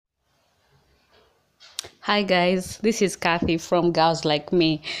Hi guys, this is Kathy from Girls Like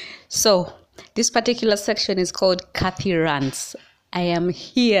Me. So, this particular section is called Kathy Rants. I am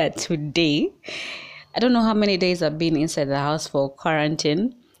here today. I don't know how many days I've been inside the house for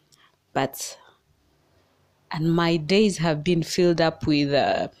quarantine, and my days have been filled up with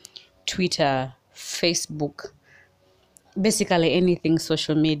Twitter, Facebook, basically anything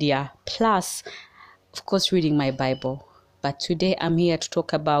social media, plus, of course, reading my Bible. But today I'm here to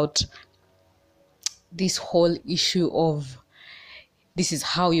talk about this whole issue of this is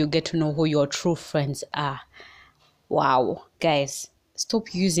how you get to know who your true friends are. Wow, guys,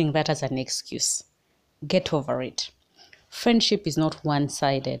 stop using that as an excuse. Get over it. Friendship is not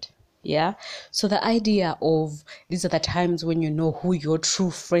one-sided. Yeah. So the idea of these are the times when you know who your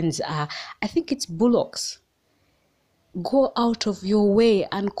true friends are, I think it's bullocks. Go out of your way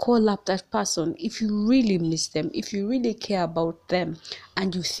and call up that person if you really miss them, if you really care about them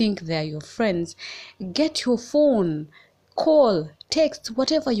and you think they're your friends. Get your phone, call, text,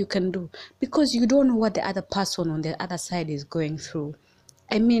 whatever you can do, because you don't know what the other person on the other side is going through.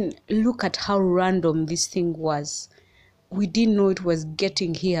 I mean, look at how random this thing was. We didn't know it was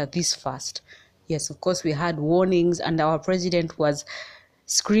getting here this fast. Yes, of course, we had warnings, and our president was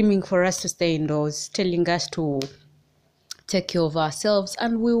screaming for us to stay indoors, telling us to take care of ourselves,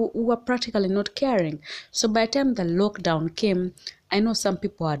 and we were practically not caring. So by the time the lockdown came, I know some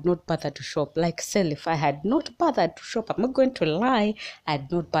people had not bothered to shop. Like self, I had not bothered to shop. I'm not going to lie, I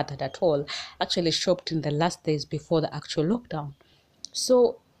had not bothered at all. Actually shopped in the last days before the actual lockdown.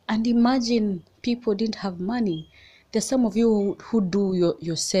 So, and imagine people didn't have money. There's some of you who do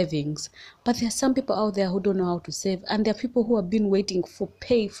your savings, but there are some people out there who don't know how to save. And there are people who have been waiting for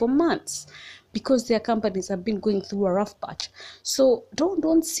pay for months because their companies have been going through a rough patch. So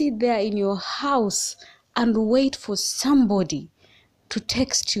don't sit there in your house and wait for somebody to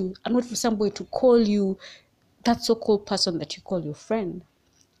text you and wait for somebody to call you, that so-called person that you call your friend.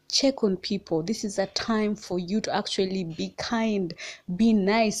 Check on people. This is a time for you to actually be kind, be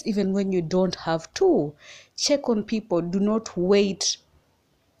nice, even when you don't have to. Check on people. Do not wait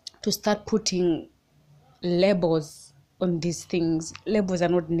to start putting labels on these things. Labels are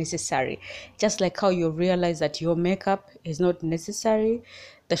not necessary. Just like how you realize that your makeup is not necessary,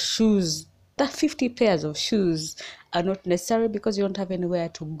 the shoes, the 50 pairs of shoes are not necessary because you don't have anywhere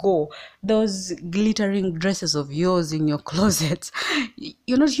to go. Those glittering dresses of yours in your closet,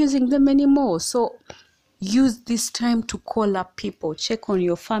 you're not using them anymore. So use this time to call up people, check on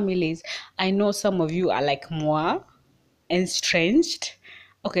your families. I know some of you are like moi, estranged.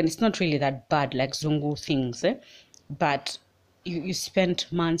 Okay, and it's not really that bad like Zungu things, but you spent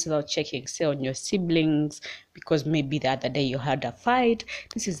months without checking, say, on your siblings because maybe the other day you had a fight.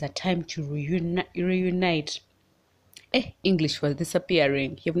 This is the time to reunite. English was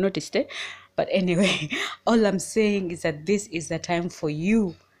disappearing. You've noticed it? But anyway, all I'm saying is that this is the time for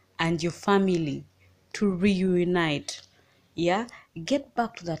you and your family to reunite. Yeah? Get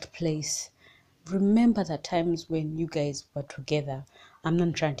back to that place. Remember the times when you guys were together. I'm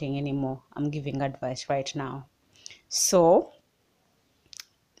not ranting anymore. I'm giving advice right now. So,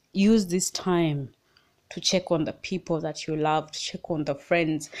 use this time to check on the people that you loved, check on the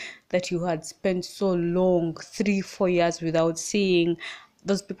friends that you had spent so long, 3-4 years without seeing,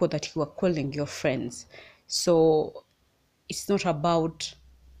 those people that you are calling your friends. So it's not about,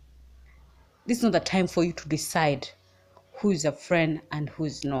 this is not the time for you to decide who is a friend and who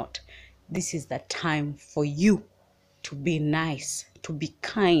is not. This is the time for you to be nice, to be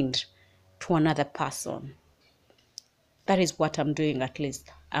kind to another person. That is what I'm doing. At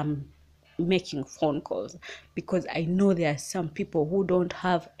least I'm making phone calls because I know there are some people who don't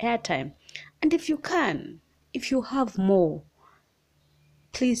have airtime. And if you have more,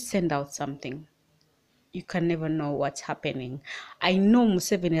 please send out something. You can never know what's happening. I know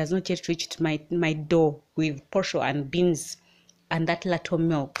Museveni has not yet reached my door with posho and beans and that little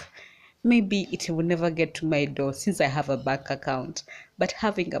milk. Maybe it will never get to my door since I have a bank account. But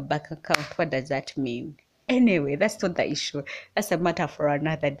having a bank account, what does that mean? Anyway, that's not the issue. That's a matter for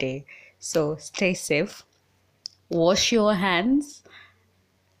another day. So stay safe. Wash your hands.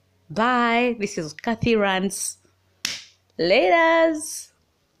 Bye. This is Kathy Rants. Laters.